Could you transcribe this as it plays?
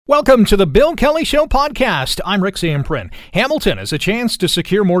Welcome to the Bill Kelly Show podcast. I'm Rick Zamprin. Hamilton has a chance to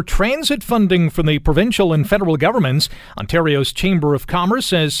secure more transit funding from the provincial and federal governments. Ontario's Chamber of Commerce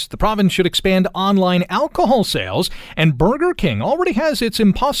says the province should expand online alcohol sales, and Burger King already has its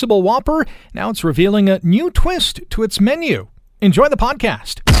Impossible Whopper. Now it's revealing a new twist to its menu. Enjoy the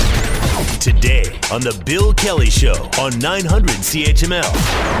podcast. Today on the Bill Kelly Show on 900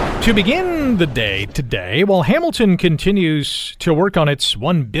 CHML. To begin the day today, while Hamilton continues to work on its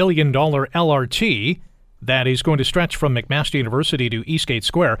 $1 billion LRT that is going to stretch from McMaster University to Eastgate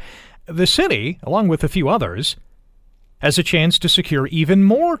Square, the city, along with a few others, has a chance to secure even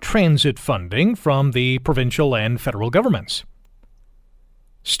more transit funding from the provincial and federal governments.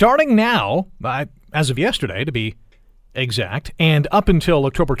 Starting now, as of yesterday to be exact, and up until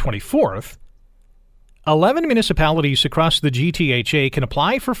October 24th, 11 municipalities across the GTHA can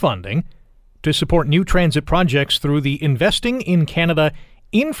apply for funding to support new transit projects through the Investing in Canada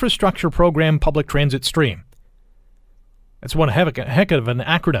Infrastructure Program Public Transit Stream. That's one heck of an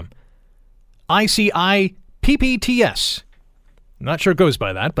acronym. ICIPPTS. Not sure it goes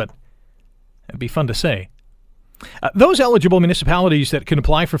by that, but it'd be fun to say. Those eligible municipalities that can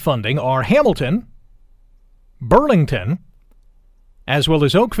apply for funding are Hamilton, Burlington, as well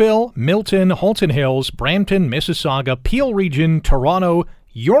as Oakville, Milton, Halton Hills, Brampton, Mississauga, Peel Region, Toronto,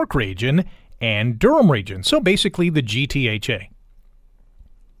 York Region, and Durham Region. So basically the GTHA.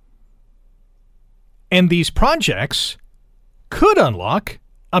 And these projects could unlock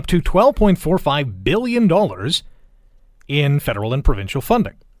up to $12.45 billion in federal and provincial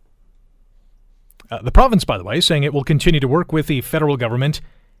funding. The province, by the way, saying it will continue to work with the federal government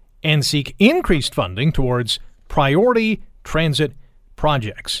and seek increased funding towards priority transit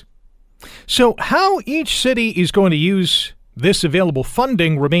projects. So how each city is going to use this available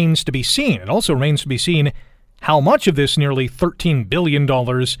funding remains to be seen. It also remains to be seen how much of this nearly $13 billion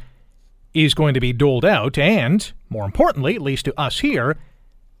is going to be doled out, and, more importantly, at least to us here,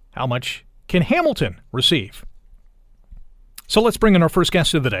 how much can Hamilton receive? So let's bring in our first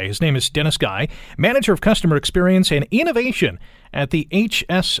guest of the day. His name is Dennis Guy, Manager of Customer Experience and Innovation at the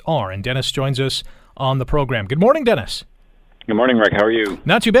HSR. And Dennis joins us on the program. Good morning, Dennis. Good morning, Rick. How are you?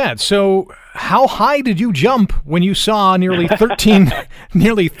 Not too bad. So how high did you jump when you saw nearly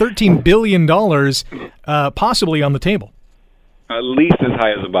 $13 billion possibly on the table? At least as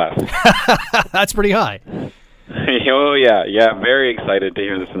high as a bus. That's pretty high. Oh, yeah. Yeah, very excited to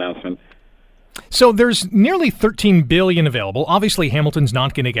hear this announcement. So there's nearly $13 billion available. Obviously, Hamilton's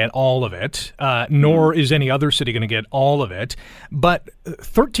not going to get all of it, nor is any other city going to get all of it. But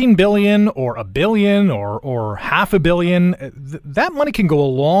 $13 billion or $1 billion or half $1 billion, that money can go a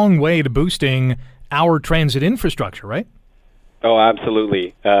long way to boosting our transit infrastructure, right? Oh,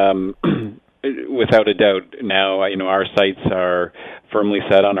 absolutely. Without a doubt. Now, our sights are firmly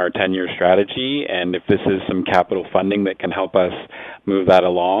set on our 10-year strategy, and if this is some capital funding that can help us move that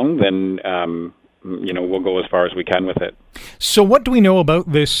along, then we'll go as far as we can with it. So what do we know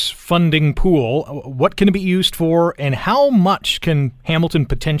about this funding pool? What can it be used for, and how much can Hamilton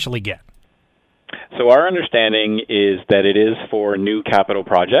potentially get? So our understanding is that it is for new capital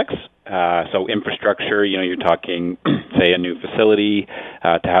projects. So infrastructure, you're talking, say, a new facility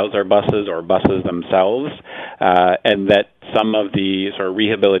to house our buses or buses themselves, and that some of the sort of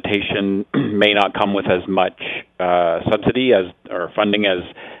rehabilitation may not come with as much subsidy or funding as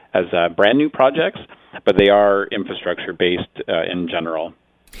brand new projects, but they are infrastructure-based in general.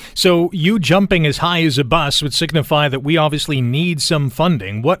 So you jumping as high as a bus would signify that we obviously need some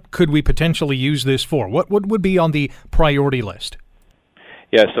funding. What could we potentially use this for? What would be on the priority list?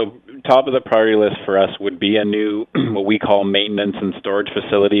 Yeah, so top of the priority list for us would be a new, what we call maintenance and storage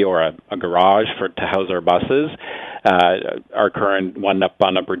facility, or a garage to house our buses. Our current one up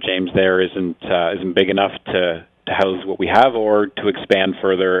on Upper James there isn't big enough to house what we have or to expand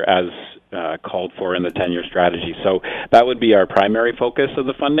further as called for in the 10-year strategy. So that would be our primary focus of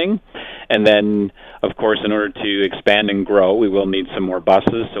the funding. And then, of course, in order to expand and grow, we will need some more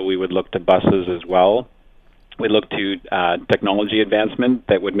buses, so we would look to buses as well. We look to technology advancement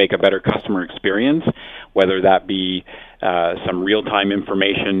that would make a better customer experience, whether that be some real-time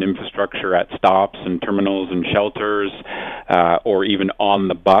information infrastructure at stops and terminals and shelters, or even on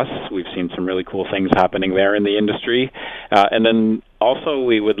the bus. We've seen some really cool things happening there in the industry. And then also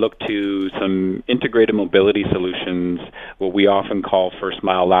we would look to some integrated mobility solutions, what we often call first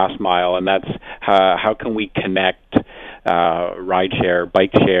mile, last mile, and that's how can we connect ride share,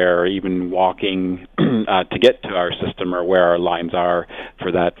 bike share, or even walking to get to our system or where our lines are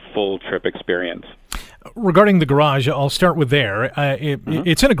for that full trip experience. Regarding the garage, I'll start with there.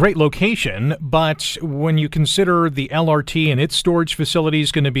 It's in a great location, but when you consider the LRT and its storage facility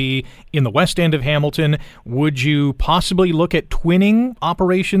is going to be in the west end of Hamilton, would you possibly look at twinning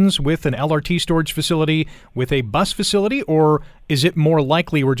operations with an LRT storage facility with a bus facility, or is it more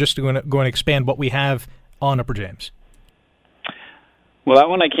likely we're just going to expand what we have on Upper James? Well, that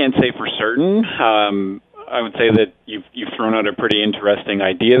one I can't say for certain. I would say that you've thrown out a pretty interesting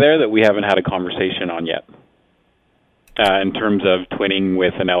idea there that we haven't had a conversation on yet in terms of twinning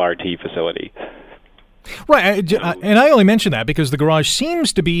with an LRT facility. Right, and I only mention that because the garage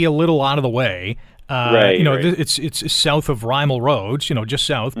seems to be a little out of the way. Right. It's south of Rymel Road, just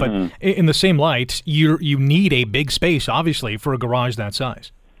south, but in the same light, you need a big space, obviously, for a garage that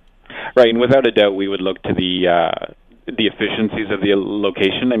size. Right, and without a doubt, we would look to the efficiencies of the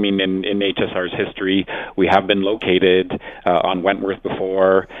location. I mean, in HSR's history, we have been located on Wentworth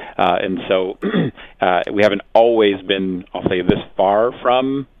before, and so we haven't always been, I'll say, this far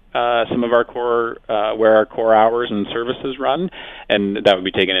from some of our core, where our core hours and services run, and that would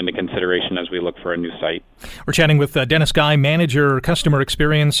be taken into consideration as we look for a new site. We're chatting with Dennis Guy, Manager, Customer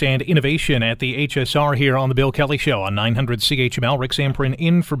Experience and Innovation at the HSR here on The Bill Kelly Show on 900 CHML. Rick Zamperin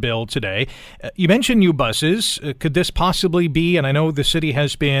in for Bill today. You mentioned new buses. Could this possibly be, and I know the city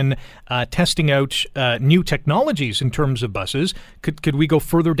has been testing out new technologies in terms of buses, could we go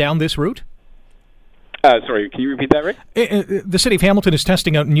further down this route? Sorry, can you repeat that, Rick? The city of Hamilton is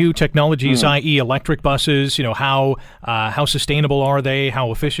testing out new technologies, i.e. electric buses. How sustainable are they?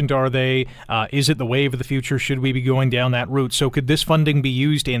 How efficient are they? Is it the wave of the future? Should we be going down that route? So could this funding be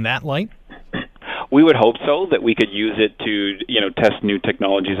used in that light? We would hope so, that we could use it to, test new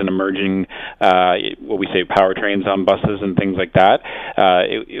technologies and emerging, what we say, powertrains on buses and things like that.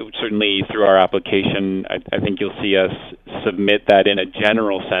 It certainly, through our application, I think you'll see us submit that in a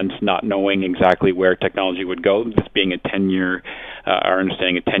general sense, not knowing exactly where technology would go. This being a 10-year, our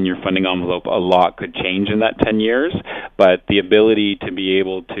understanding, a 10-year funding envelope, a lot could change in that 10 years. But the ability to be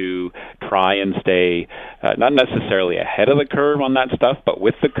able to try and stay not necessarily ahead of the curve on that stuff, but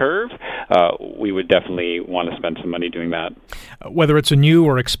with the curve, we would definitely want to spend some money doing that. Whether it's a new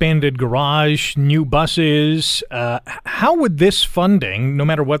or expanded garage, new buses, how would this funding, no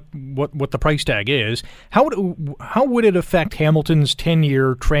matter what the price tag is, how would it affect Hamilton's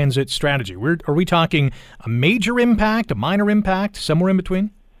 10-year transit strategy? Are we talking a major impact, a minor impact, somewhere in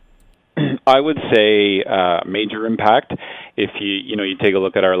between? I would say major impact. If you take a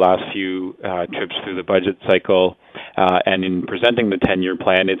look at our last few trips through the budget cycle, and in presenting the 10-year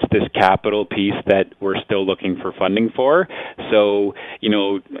plan, it's this capital piece that we're still looking for funding for. So,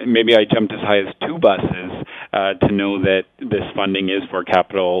 maybe I jumped as high as 2 buses to know that this funding is for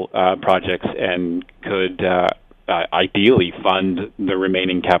capital projects and could ideally fund the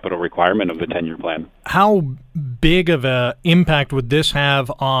remaining capital requirement of the 10-year plan. How big of an impact would this have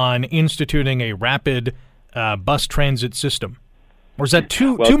on instituting a rapid bus transit system? Or is that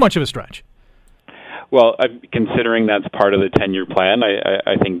too much of a stretch? Well, considering that's part of the 10-year plan,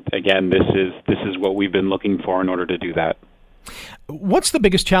 I think, again, this is what we've been looking for in order to do that. What's the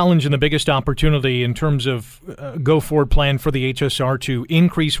biggest challenge and the biggest opportunity in terms of go-forward plan for the HSR to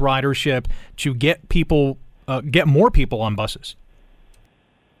increase ridership, to get more people on buses?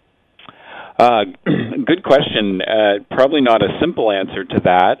 Good question. Probably not a simple answer to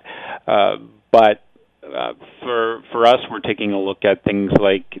that, but for us, we're taking a look at things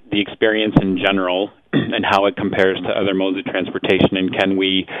like the experience in general and how it compares to other modes of transportation, and can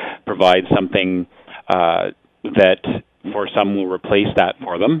we provide something that for some will replace that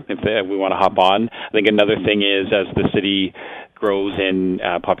for them if we want to hop on. I think another thing is, as the city grows in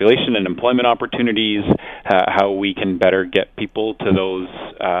population and employment opportunities, how we can better get people to those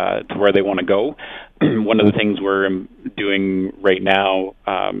to where they want to go. One of the things we're doing right now,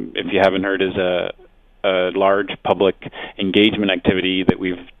 if you haven't heard, is a large public engagement activity that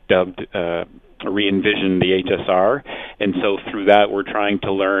we've dubbed re-envision the HSR. And so through that, we're trying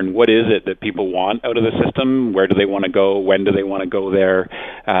to learn what is it that people want out of the system, where do they want to go, when do they want to go there,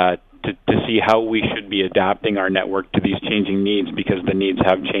 to see how we should be adapting our network to these changing needs, because the needs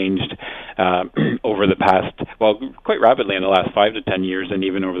have changed over the past, quite rapidly in the last 5 to 10 years, and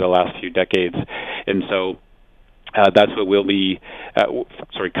even over the last few decades. And so that's what we'll be,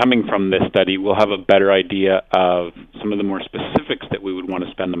 coming from this study, we'll have a better idea of some of the more specifics that we would want to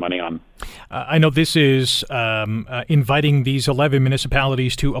spend the money on. I know this is inviting these 11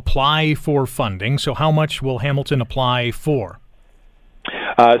 municipalities to apply for funding. So how much will Hamilton apply for?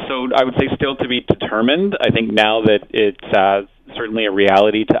 So I would say still to be determined. I think now that it's certainly a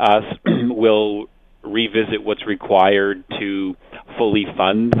reality to us, we'll revisit what's required to fully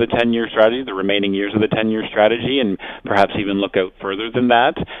fund the 10-year strategy, the remaining years of the 10-year strategy, and perhaps even look out further than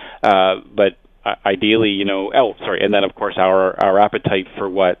that. But ideally, and then of course our appetite for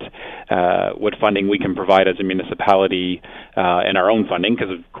what funding we can provide as a municipality and our own funding,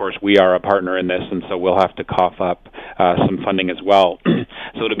 because of course we are a partner in this, and so we'll have to cough up some funding as well.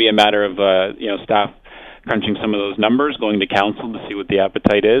 So it'll be a matter of staff crunching some of those numbers, going to council to see what the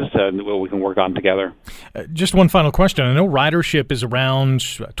appetite is, and what we can work on together. Just one final question. I know ridership is around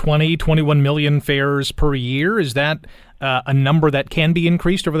 21 million fares per year. Is that a number that can be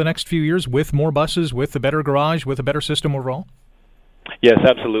increased over the next few years with more buses, with a better garage, with a better system overall? Yes,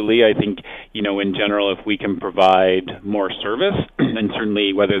 absolutely. I think, in general, if we can provide more service, and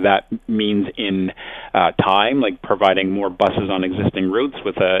certainly whether that means in time, like providing more buses on existing routes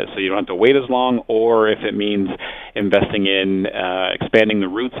so you don't have to wait as long, or if it means investing in expanding the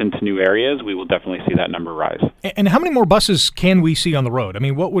routes into new areas, we will definitely see that number rise. And how many more buses can we see on the road? I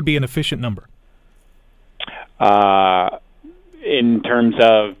mean, what would be an efficient number? In terms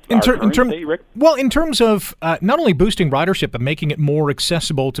of Rick? Well, in terms of not only boosting ridership, but making it more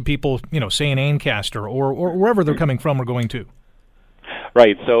accessible to people, say in Ancaster or wherever they're coming from or going to.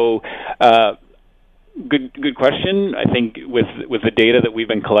 Right. So, good question. I think with the data that we've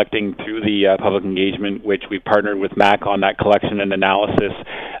been collecting through the public engagement, which we partnered with MAC on that collection and analysis,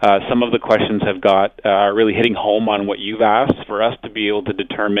 some of the questions have got really hitting home on what you've asked for us to be able to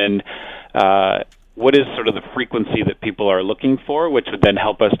determine what is sort of the frequency that people are looking for, which would then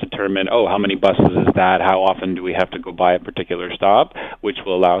help us determine, how many buses is that? How often do we have to go by a particular stop, which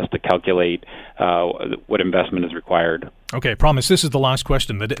will allow us to calculate what investment is required. Okay, promise, this is the last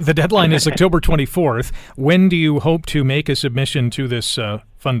question. The deadline is October 24th. When do you hope to make a submission to this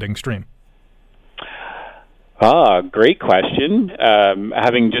funding stream? Great question.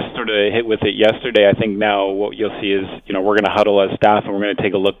 Having just sort of hit with it yesterday, I think now what you'll see is, we're going to huddle as staff and we're going to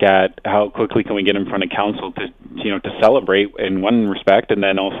take a look at how quickly can we get in front of council to celebrate in one respect, and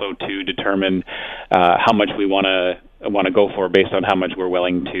then also to determine how much we want to go for based on how much we're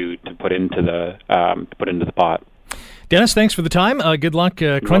willing to put into the pot. Dennis, thanks for the time. Good luck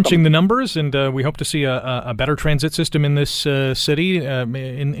crunching the numbers, and we hope to see a better transit system in this city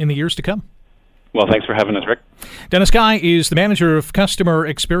in the years to come. Well, thanks for having us, Rick. Dennis Guy is the Manager of Customer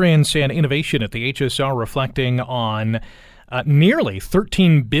Experience and Innovation at the HSR, reflecting on nearly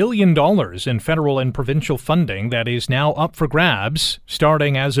 $13 billion in federal and provincial funding that is now up for grabs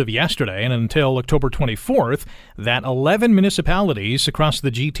starting as of yesterday and until October 24th, that 11 municipalities across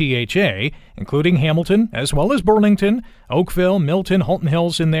the GTHA, including Hamilton, as well as Burlington, Oakville, Milton, Halton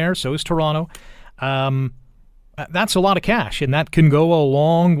Hills in there, so is Toronto, that's a lot of cash, and that can go a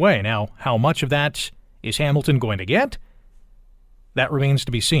long way. Now, how much of that is Hamilton going to get? That remains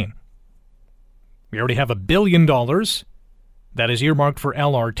to be seen. We already have $1 billion that is earmarked for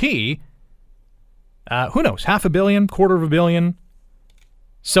LRT. Who knows? $500 million, $250 million,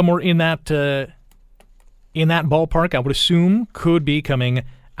 somewhere in that ballpark, I would assume, could be coming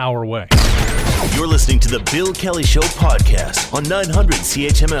our way. You're listening to the Bill Kelly Show podcast on 900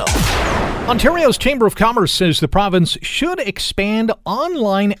 CHML. Ontario's Chamber of Commerce says the province should expand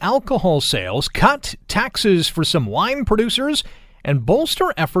online alcohol sales, cut taxes for some wine producers, and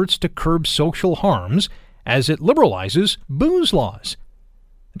bolster efforts to curb social harms as it liberalizes booze laws.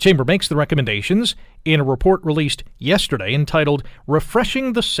 The Chamber makes the recommendations in a report released yesterday entitled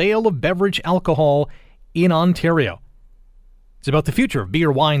Refreshing the Sale of Beverage Alcohol in Ontario. It's about the future of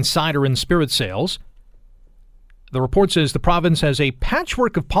beer, wine, cider, and spirit sales. The report says the province has a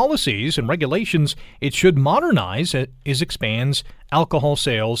patchwork of policies and regulations it should modernize as it expands alcohol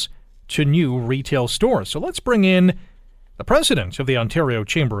sales to new retail stores. So let's bring in the president of the Ontario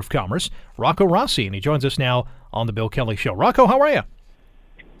Chamber of Commerce, Rocco Rossi, and he joins us now on the Bill Kelly Show. Rocco, how are you?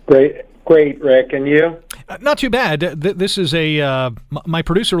 Great, Rick. And you? Not too bad. This is my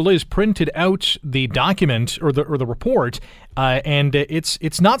producer Liz printed out the document or the report, and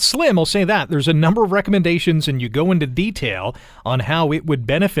it's not slim. I'll say that. There's a number of recommendations, and you go into detail on how it would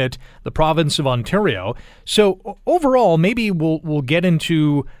benefit the province of Ontario. So overall, maybe we'll get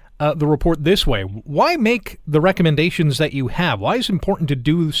into the report this way. Why make the recommendations that you have? Why is it important to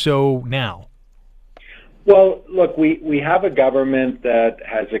do so now? Well, look, we have a government that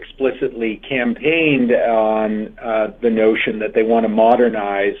has explicitly campaigned on the notion that they want to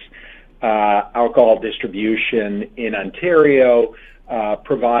modernize alcohol distribution in Ontario,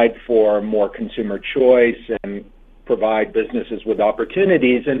 provide for more consumer choice, and provide businesses with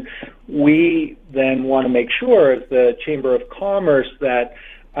opportunities. And we then want to make sure, as the Chamber of Commerce, that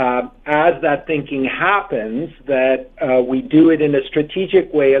as that thinking happens, that we do it in a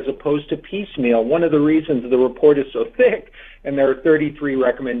strategic way as opposed to piecemeal. One of the reasons the report is so thick, and there are 33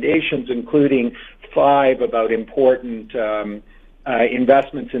 recommendations, including 5 about important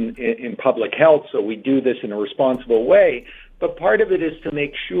investments in public health, so we do this in a responsible way. But part of it is to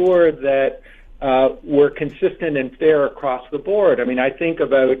make sure that we're consistent and fair across the board. I mean, I think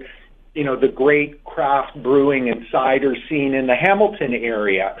about, the great craft brewing and cider scene in the Hamilton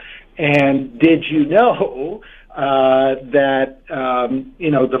area. And did you know that,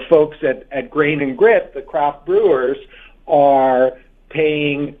 the folks at Grain and Grit, the craft brewers, are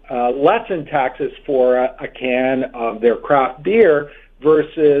paying less in taxes for a can of their craft beer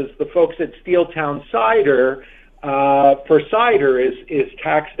versus the folks at Steeltown Cider for cider is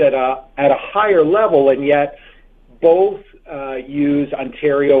taxed at a higher level, and yet both use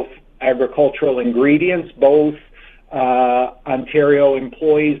Ontario agricultural ingredients, both Ontario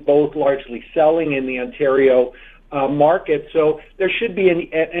employees, both largely selling in the Ontario market. So there should be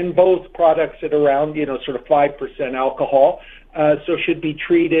in both products at around sort of 5% alcohol, so should be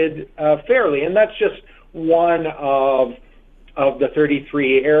treated fairly, and that's just one of the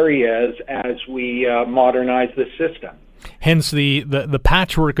 33 areas as we modernize the system. Hence the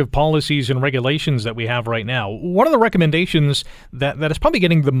patchwork of policies and regulations that we have right now. One of the recommendations that is probably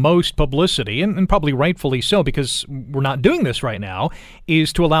getting the most publicity, and probably rightfully so because we're not doing this right now,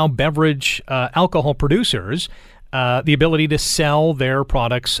 is to allow beverage alcohol producers the ability to sell their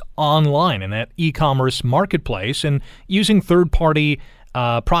products online in that e-commerce marketplace and using third-party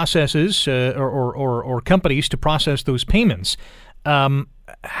processes or companies to process those payments.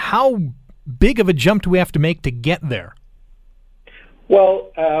 How big of a jump do we have to make to get there?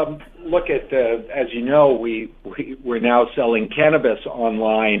 Well, look at, as you know, we're now selling cannabis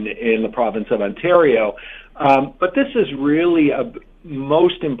online in the province of Ontario, but this is really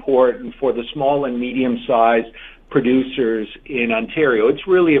most important for the small and medium-sized producers in Ontario. It's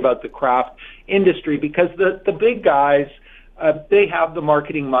really about the craft industry because the big guys, they have the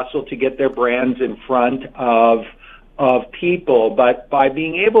marketing muscle to get their brands in front of people, but by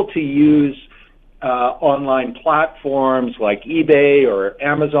being able to use online platforms like eBay or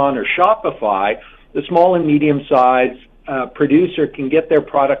Amazon or Shopify, the small and medium-sized producer can get their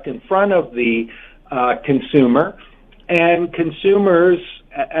product in front of the consumer, and consumers,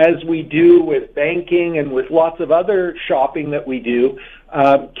 as we do with banking and with lots of other shopping that we do,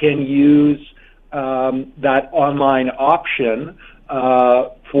 can use that online option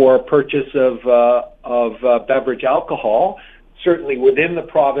for purchase of beverage alcohol, certainly within the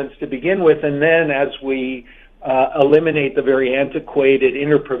province to begin with, and then as we eliminate the very antiquated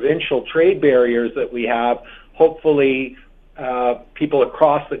interprovincial trade barriers that we have, hopefully people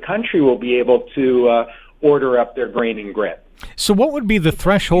across the country will be able to order up their Grain and Grit. So what would be the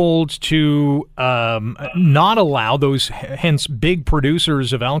threshold to not allow those, hence big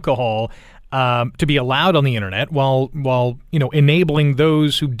producers of alcohol, to be allowed on the internet while enabling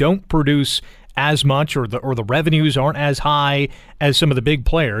those who don't produce as much or the revenues aren't as high as some of the big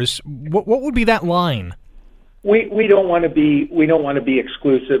players? What would be that line? We don't want to be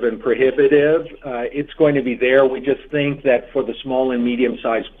exclusive and prohibitive. It's going to be there. We just think that for the small and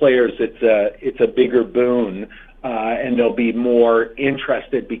medium-sized players, it's a bigger boon, and they'll be more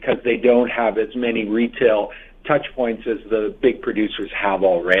interested because they don't have as many retail touch points as the big producers have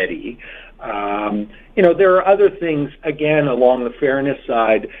already. There are other things, again, along the fairness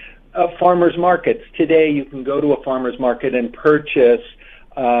side. Farmers markets. Today, you can go to a farmer's market and purchase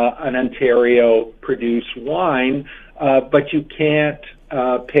an Ontario-produced wine, but you can't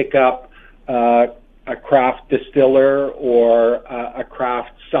pick up a craft distiller or a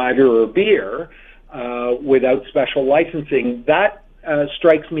craft cider or beer without special licensing. That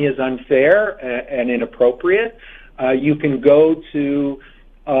strikes me as unfair and inappropriate. You can go to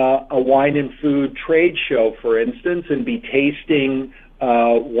a wine and food trade show, for instance, and be tasting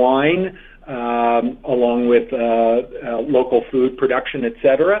wine along with local food production,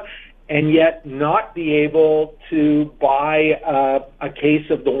 etc., and yet not be able to buy a case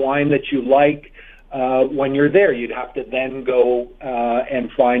of the wine that you like when you're there. You'd have to then go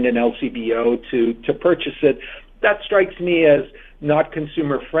and find an LCBO to purchase it. That strikes me as not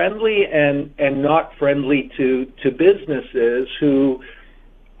consumer friendly and not friendly to businesses who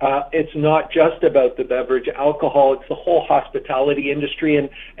it's not just about the beverage alcohol, it's the whole hospitality industry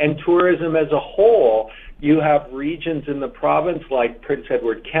and tourism as a whole. You have regions in the province like Prince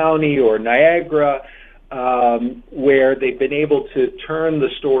Edward County or Niagara where they've been able to turn the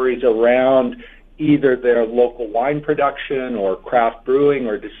stories around either their local wine production or craft brewing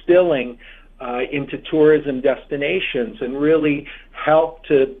or distilling into tourism destinations and really help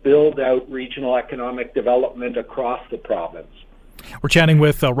to build out regional economic development across the province. We're chatting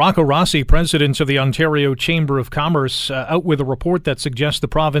with Rocco Rossi, president of the Ontario Chamber of Commerce, out with a report that suggests the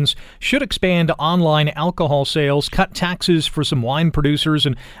province should expand online alcohol sales, cut taxes for some wine producers,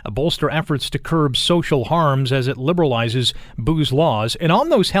 and bolster efforts to curb social harms as it liberalizes booze laws. And on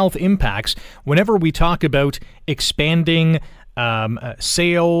those health impacts, whenever we talk about expanding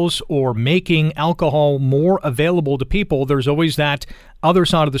sales or making alcohol more available to people, there's always that other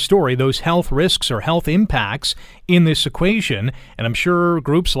side of the story, those health risks or health impacts in this equation. And I'm sure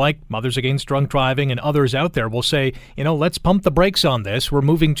groups like Mothers Against Drunk Driving and others out there will say, let's pump the brakes on this. We're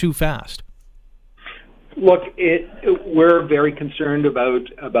moving too fast. Look, we're very concerned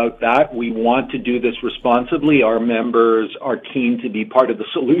about that. We want to do this responsibly. Our members are keen to be part of the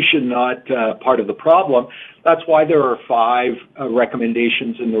solution, not part of the problem. That's why there are 5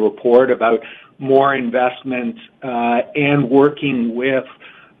 recommendations in the report about more investment and working with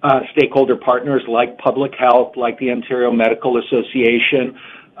stakeholder partners like public health, like the Ontario Medical Association,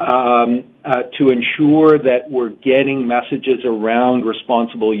 to ensure that we're getting messages around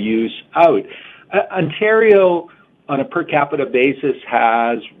responsible use out. Ontario, on a per capita basis,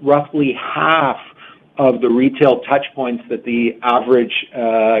 has roughly half of the retail touch points that the average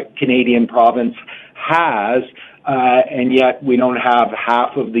Canadian province has, and yet we don't have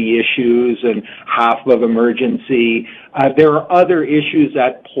half of the issues and half of emergency. There are other issues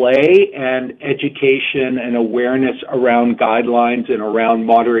at play, and education and awareness around guidelines and around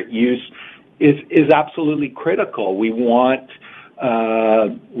moderate use is absolutely critical. We want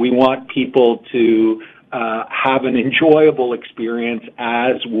people to have an enjoyable experience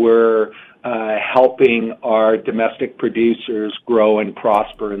as we're helping our domestic producers grow and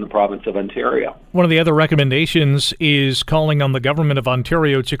prosper in the province of Ontario. One of the other recommendations is calling on the Government of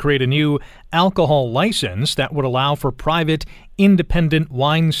Ontario to create a new alcohol license that would allow for private, independent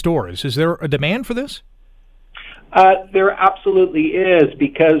wine stores. Is there a demand for this? There absolutely is,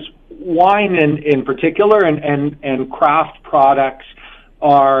 because wine in particular and craft products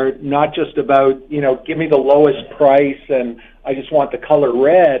are not just about, give me the lowest price and I just want the color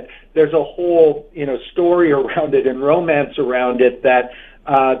red. There's a whole, story around it and romance around it that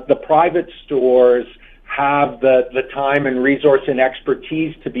the private stores have the time and resource and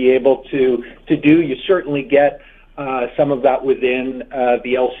expertise to be able to do. You certainly get some of that within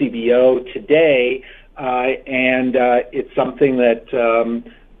the LCBO today, and it's something that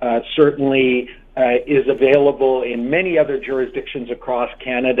certainly is available in many other jurisdictions across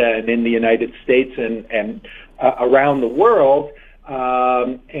Canada and in the United States and around the world,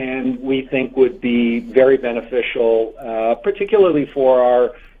 and we think would be very beneficial, particularly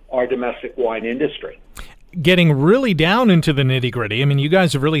for our domestic wine industry. Getting really down into the nitty-gritty, you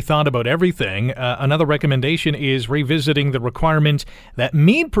guys have really thought about everything. Another recommendation is revisiting the requirement that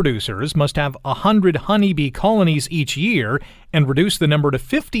mead producers must have 100 honeybee colonies each year and reduce the number to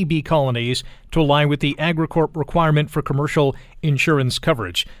 50 bee colonies to align with the Agricorp requirement for commercial insurance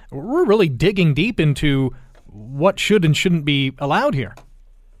coverage. We're really digging deep into what should and shouldn't be allowed here.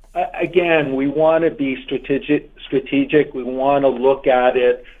 Again, we want to be strategic. We want to look at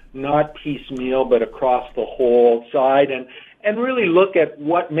it not piecemeal, but across the whole side, and really look at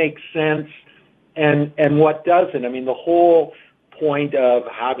what makes sense and what doesn't. The whole point of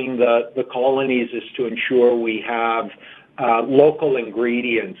having the colonies is to ensure we have local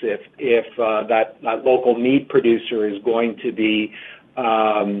ingredients. If that local meat producer is going to be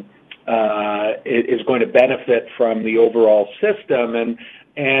is going to benefit from the overall system,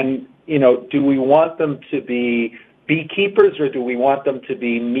 and do we want them to be beekeepers, or do we want them to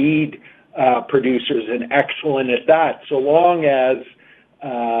be mead producers and excellent at that? So long as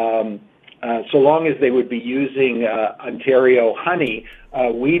they would be using Ontario honey,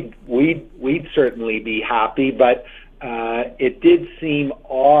 we'd certainly be happy. But it did seem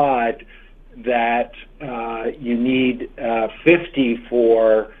odd that you need 50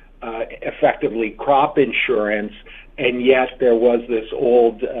 for effectively crop insurance, and yet there was this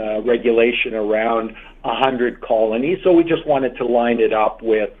old regulation around 100 colonies. So we just wanted to line it up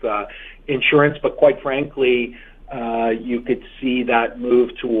with insurance. But quite frankly, you could see that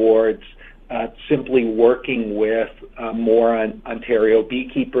move towards simply working with more Ontario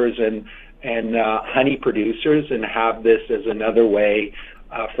beekeepers and honey producers, and have this as another way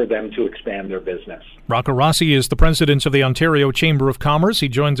for them to expand their business. Rocco Rossi is the president of the Ontario Chamber of Commerce. He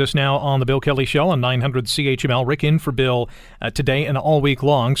joins us now on the Bill Kelly Show on 900 CHML. Rick in for Bill today and all week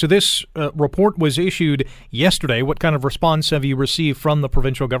long. So this report was issued yesterday. What kind of response have you received from the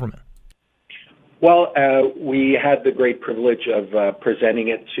provincial government? Well, we had the great privilege of presenting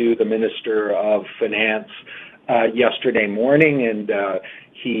it to the Minister of Finance yesterday morning, and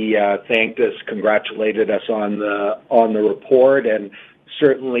he thanked us, congratulated us on the report, and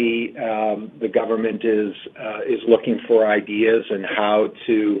certainly the government is looking for ideas on how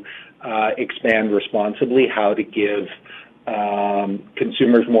to expand responsibly, how to give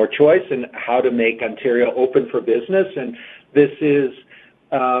consumers more choice, and how to make Ontario open for business. And this is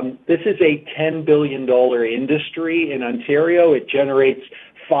a $10 billion industry in Ontario. It generates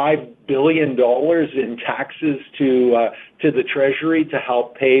 $5 billion in taxes to the Treasury to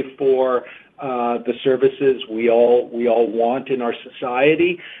help pay for the services we all want in our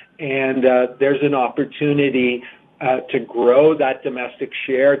society. And there's an opportunity to grow that domestic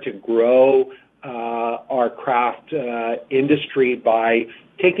share, to grow our craft industry by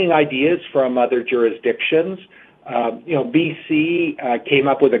taking ideas from other jurisdictions. BC came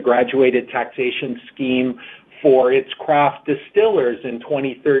up with a graduated taxation scheme for its craft distillers in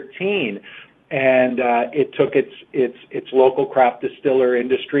 2013, and it took its local craft distiller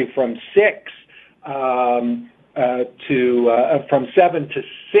industry from 7 to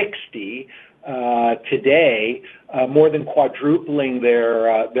 60 today, more than quadrupling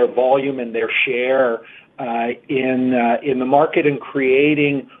their volume and their share in the market, and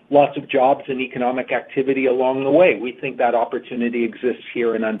creating lots of jobs and economic activity along the way. We think that opportunity exists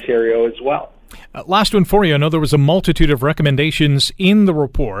here in Ontario as well. Last one for you. I know there was a multitude of recommendations in the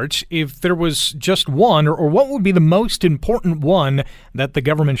report. If there was just one, or what would be the most important one that the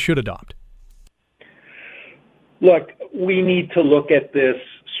government should adopt? Look, we need to look at this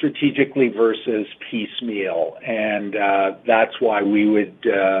strategically versus piecemeal, and that's why we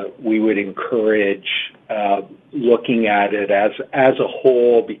would encourage looking at it as a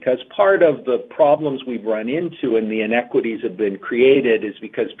whole, because part of the problems we've run into and the inequities have been created is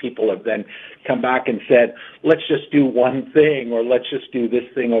because people have then come back and said, let's just do one thing, or let's just do this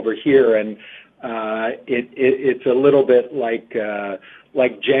thing over here, and it's a little bit like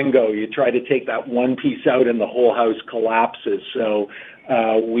Jenga. You try to take that one piece out and the whole house collapses. So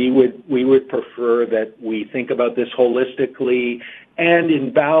we would prefer that we think about this holistically and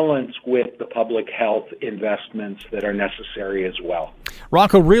in balance with the public health investments that are necessary as well.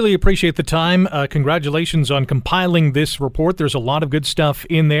 Rocco, really appreciate the time. Congratulations on compiling this report. There's a lot of good stuff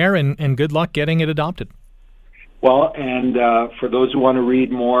in there, and good luck getting it adopted. Well, and for those who want to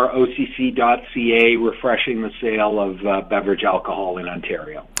read more, OCC.ca, refreshing the sale of beverage alcohol in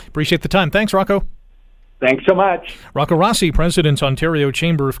Ontario. Appreciate the time. Thanks, Rocco. Thanks so much. Rocco Rossi, President, Ontario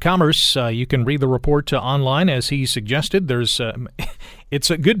Chamber of Commerce. You can read the report online, as he suggested. It's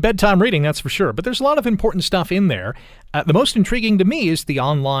a good bedtime reading, that's for sure, but there's a lot of important stuff in there. The most intriguing to me is the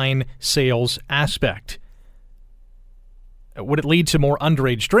online sales aspect. Would it lead to more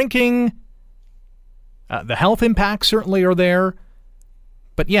underage drinking? The health impacts certainly are there.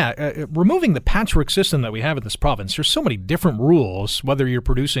 But yeah, removing the patchwork system that we have in this province, there's so many different rules, whether you're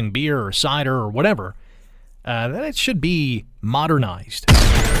producing beer or cider or whatever, that it should be modernized.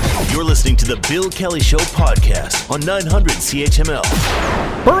 You're listening to the Bill Kelly Show podcast on 900 CHML.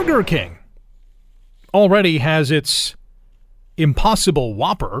 Burger King already has its Impossible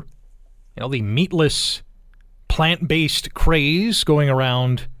Whopper, the meatless, plant-based craze going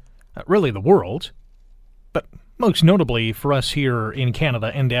around really the world, but most notably for us here in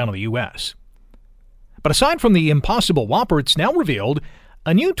Canada and down in the U.S. But aside from the Impossible Whopper, it's now revealed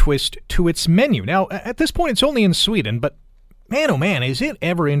a new twist to its menu. Now, at this point, it's only in Sweden, but man, oh man, is it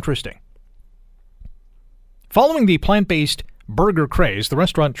ever interesting. Following the plant-based burger craze, the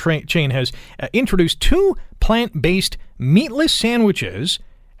restaurant chain has introduced 2 plant-based meatless sandwiches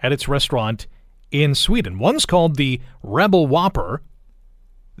at its restaurant in Sweden. One's called the Rebel Whopper.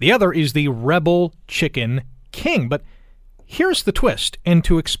 The other is the Rebel Chicken King. But here's the twist. And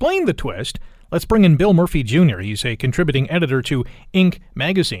to explain the twist, let's bring in Bill Murphy Jr. He's a contributing editor to Inc.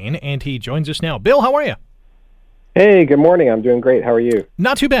 magazine, and he joins us now. Bill, how are you? Hey, good morning. I'm doing great. How are you?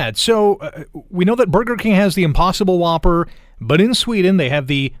 Not too bad. So we know that Burger King has the Impossible Whopper, but in Sweden they have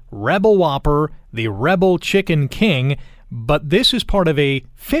the Rebel Whopper, the Rebel Chicken King, but this is part of a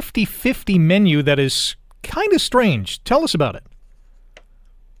 50-50 menu that is kind of strange. Tell us about it.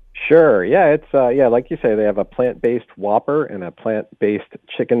 Sure. Yeah, it's like you say, they have a plant-based Whopper and a plant-based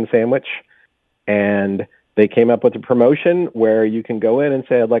chicken sandwich, and they came up with a promotion where you can go in and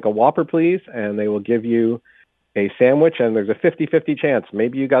say, I'd like a Whopper, please, and they will give you a sandwich, and there's a 50-50 chance.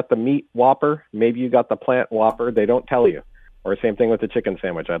 Maybe you got the meat Whopper, maybe you got the plant Whopper. They don't tell you. Or same thing with the chicken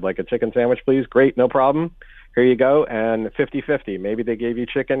sandwich. I'd like a chicken sandwich, please. Great, no problem. Here you go. And 50-50. Maybe they gave you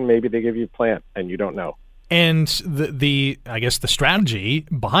chicken, maybe they give you plant, and you don't know. And the I guess the strategy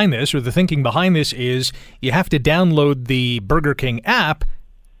behind this, or the thinking behind this, is you have to download the Burger King app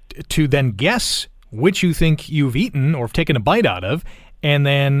to then guess which you think you've eaten or have taken a bite out of, and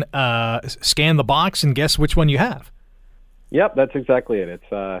then scan the box and guess which one you have. Yep, that's exactly it.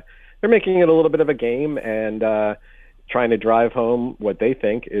 It's they're making it a little bit of a game and trying to drive home what they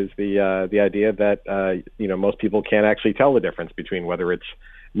think is the idea that most people can't actually tell the difference between whether it's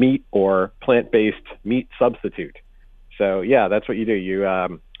meat or plant-based meat substitute. So yeah, that's what you do. You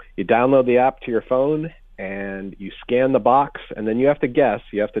download the app to your phone and you scan the box, and then you have to guess.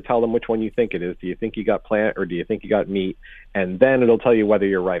 You have to tell them which one you think it is. Do you think you got plant or do you think you got meat? And then it'll tell you whether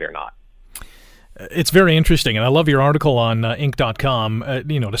you're right or not. It's very interesting, and I love your article on Inc.com,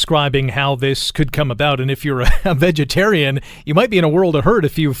 describing how this could come about. And if you're a vegetarian, you might be in a world of hurt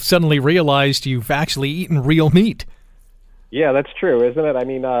if you've suddenly realized you've actually eaten real meat. Yeah, that's true, isn't it? I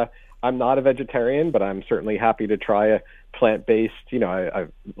mean, I'm not a vegetarian, but I'm certainly happy to try a plant-based. I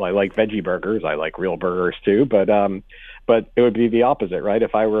like veggie burgers. I like real burgers too, but it would be the opposite, right?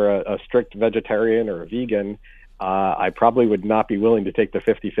 If I were a strict vegetarian or a vegan, I probably would not be willing to take the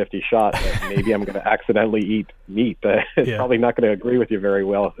 50-50 shot that maybe I'm going to accidentally eat meat. It's probably not going to agree with you very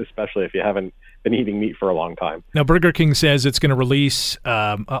well, especially if you haven't been eating meat for a long time. Now, Burger King says it's going to release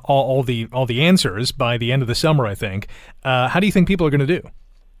all the answers by the end of the summer, I think. How do you think people are going to do?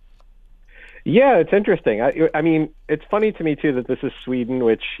 Yeah, it's interesting. I mean, it's funny to me, too, that this is Sweden,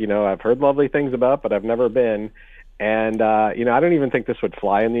 which, I've heard lovely things about, but I've never been. And, I don't even think this would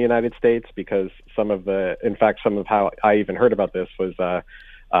fly in the United States because some of how I even heard about this was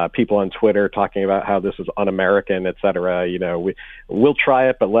people on Twitter talking about how this was un-American, et cetera. We'll try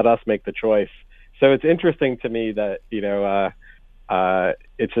it, but let us make the choice. So it's interesting to me that,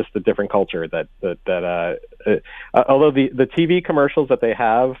 it's just a different culture although the TV commercials that they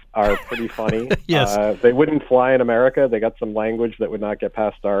have are pretty funny. Yes. They wouldn't fly in America. They got some language that would not get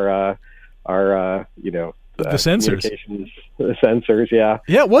past our the censors. The censors, yeah.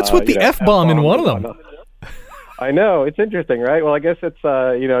 Yeah, what's with the F-bomb in one of them? I know, it's interesting, right? Well, I guess it's,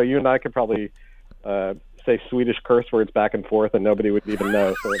 you and I could probably say Swedish curse words back and forth and nobody would even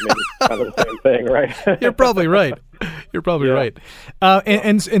know, so it may be kind of the same thing, right? You're probably right. Right.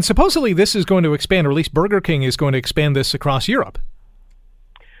 And supposedly this is going to expand, or at least Burger King is going to expand this across Europe.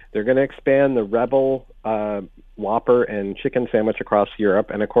 They're going to expand the Rebel Whopper and chicken sandwich across Europe.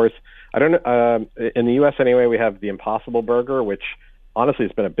 And of course, I don't know, in the U.S. anyway, we have the Impossible Burger, which honestly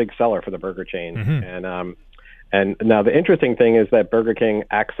has been a big seller for the burger chain. Mm-hmm. And now the interesting thing is that Burger King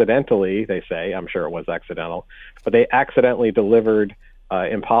accidentally, they say, I'm sure it was accidental, but they accidentally delivered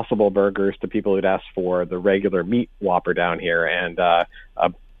Impossible Burgers to people who'd asked for the regular meat Whopper down here, and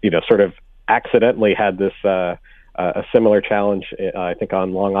sort of accidentally had this a similar challenge, I think,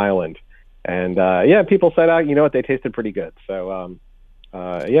 on Long Island. And people said, they tasted pretty good. So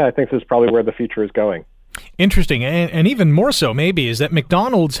I think this is probably where the future is going. Interesting. And even more so, maybe, is that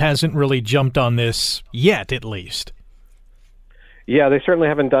McDonald's hasn't really jumped on this yet, at least. Yeah, they certainly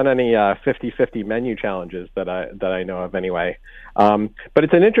haven't done any 50-50 menu challenges that I know of anyway. But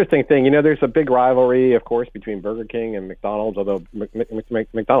it's an interesting thing. There's a big rivalry, of course, between Burger King and McDonald's, although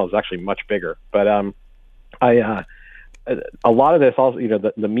McDonald's is actually much bigger. But a lot of this also,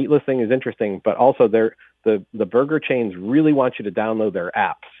 the meatless thing is interesting, but also the burger chains really want you to download their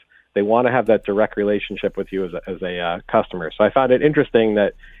apps. They want to have that direct relationship with you as a customer. So I found it interesting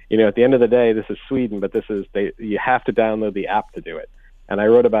that, at the end of the day, this is Sweden, but you have to download the app to do it. And I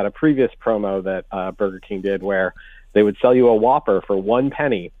wrote about a previous promo that Burger King did where they would sell you a Whopper for 1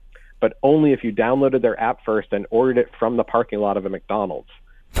 penny, but only if you downloaded their app first and ordered it from the parking lot of a McDonald's.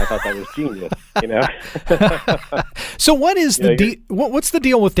 I thought that was genius, So what is what's the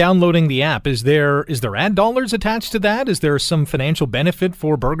deal with downloading the app? Is there ad dollars attached to that? Is there some financial benefit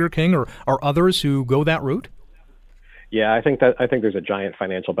for Burger King or others who go that route? Yeah, I think there's a giant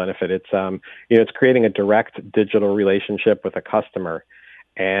financial benefit. It's it's creating a direct digital relationship with a customer.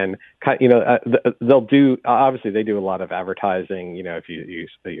 And they'll do, obviously they do a lot of advertising. If you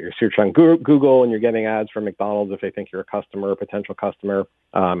search on Google and you're getting ads from McDonald's, if they think you're a customer or potential customer,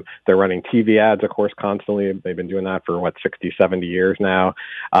 they're running TV ads, of course, constantly. They've been doing that for 60, 70 years now.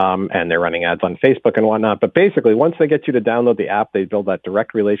 And they're running ads on Facebook and whatnot. But basically, once they get you to download the app, they build that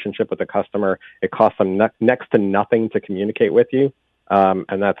direct relationship with the customer. It costs them next to nothing to communicate with you.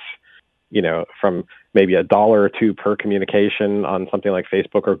 And that's, from maybe $1 or $2 per communication on something like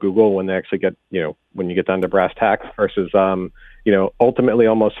Facebook or Google when they actually get, when you get down to brass tacks versus, ultimately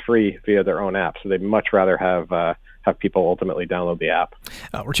almost free via their own app. So they'd much rather have have people ultimately download the app.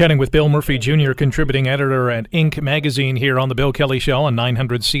 We're chatting with Bill Murphy Jr., contributing editor at Inc. magazine here on The Bill Kelly Show on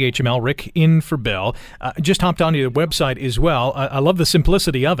 900 CHML. Rick in for Bill. Just hopped onto your website as well. I love the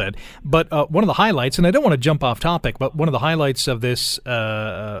simplicity of it, but one of the highlights, and I don't want to jump off topic, but one of the highlights of this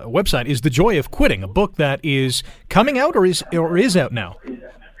website is The Joy of Quitting, a book that is coming out or is out now.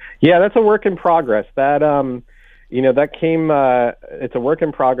 Yeah, that's a work in progress. That that came. It's a work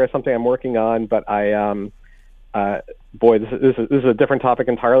in progress, something I'm working on. But this is a different topic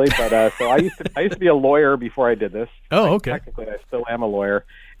entirely. But so I used to be a lawyer before I did this. Oh, okay. Technically, I still am a lawyer,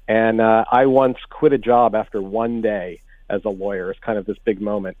 and I once quit a job after one day as a lawyer. It's kind of this big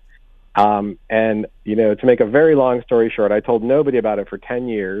moment. And to make a very long story short, I told nobody about it for 10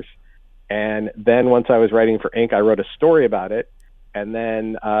 years, and then once I was writing for Inc., I wrote a story about it. And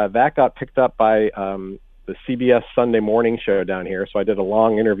then that got picked up by the CBS Sunday morning show down here. So I did a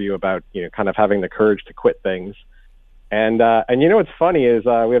long interview about, kind of having the courage to quit things. And what's funny is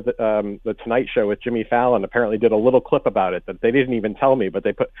we have the Tonight Show with Jimmy Fallon apparently did a little clip about it that they didn't even tell me, but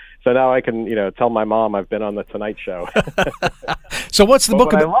they put. So now I can, tell my mom I've been on the Tonight Show. So what's the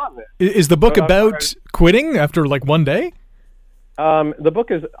book about? I love it. Is the book about quitting after like one day? The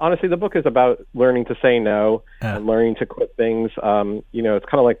book is about learning to say no and learning to quit things. It's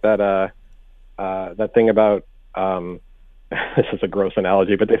kind of like that thing about this is a gross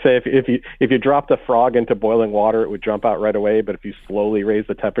analogy, but they say if you dropped a frog into boiling water, it would jump out right away. But if you slowly raise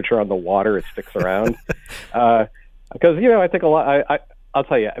the temperature on the water, it sticks around. Because I think a lot. I'll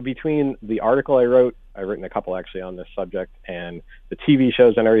tell you, between the article I've written a couple actually on this subject, and the TV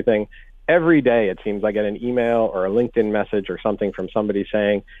shows and everything. Every day, it seems I get an email or a LinkedIn message or something from somebody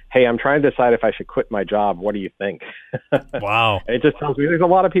saying, "Hey, I'm trying to decide if I should quit my job. What do you think?" Wow. It just tells me there's a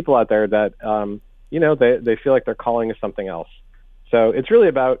lot of people out there that, they feel like their calling is something else. So it's really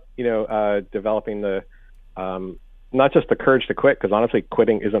about, developing the, not just the courage to quit, because honestly,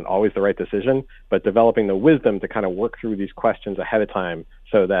 quitting isn't always the right decision, but developing the wisdom to kind of work through these questions ahead of time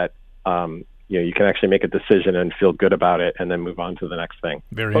so that, you can actually make a decision and feel good about it and then move on to the next thing.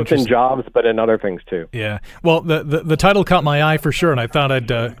 Very Both interesting. in jobs, but in other things too. Yeah. Well, the title caught my eye for sure, and I thought I'd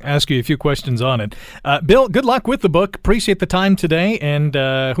ask you a few questions on it. Bill, good luck with the book. Appreciate the time today, and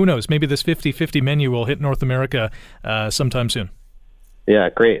who knows, maybe this 50-50 menu will hit North America sometime soon. Yeah,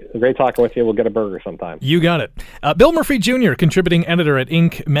 great talking with you. We'll get a burger sometime. You got it. Bill Murphy Jr., contributing editor at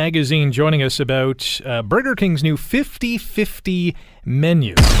Inc. magazine, joining us about Burger King's new 50-50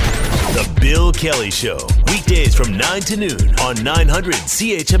 menu. The Bill Kelly Show, weekdays from 9 to noon on 900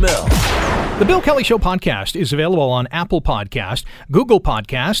 CHML. The Bill Kelly Show podcast is available on Apple Podcast, Google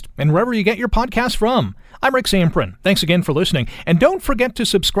Podcast, and wherever you get your podcasts from. I'm Rick Samprin. Thanks again for listening. And don't forget to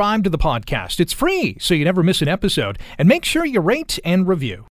subscribe to the podcast. It's free, so you never miss an episode. And make sure you rate and review.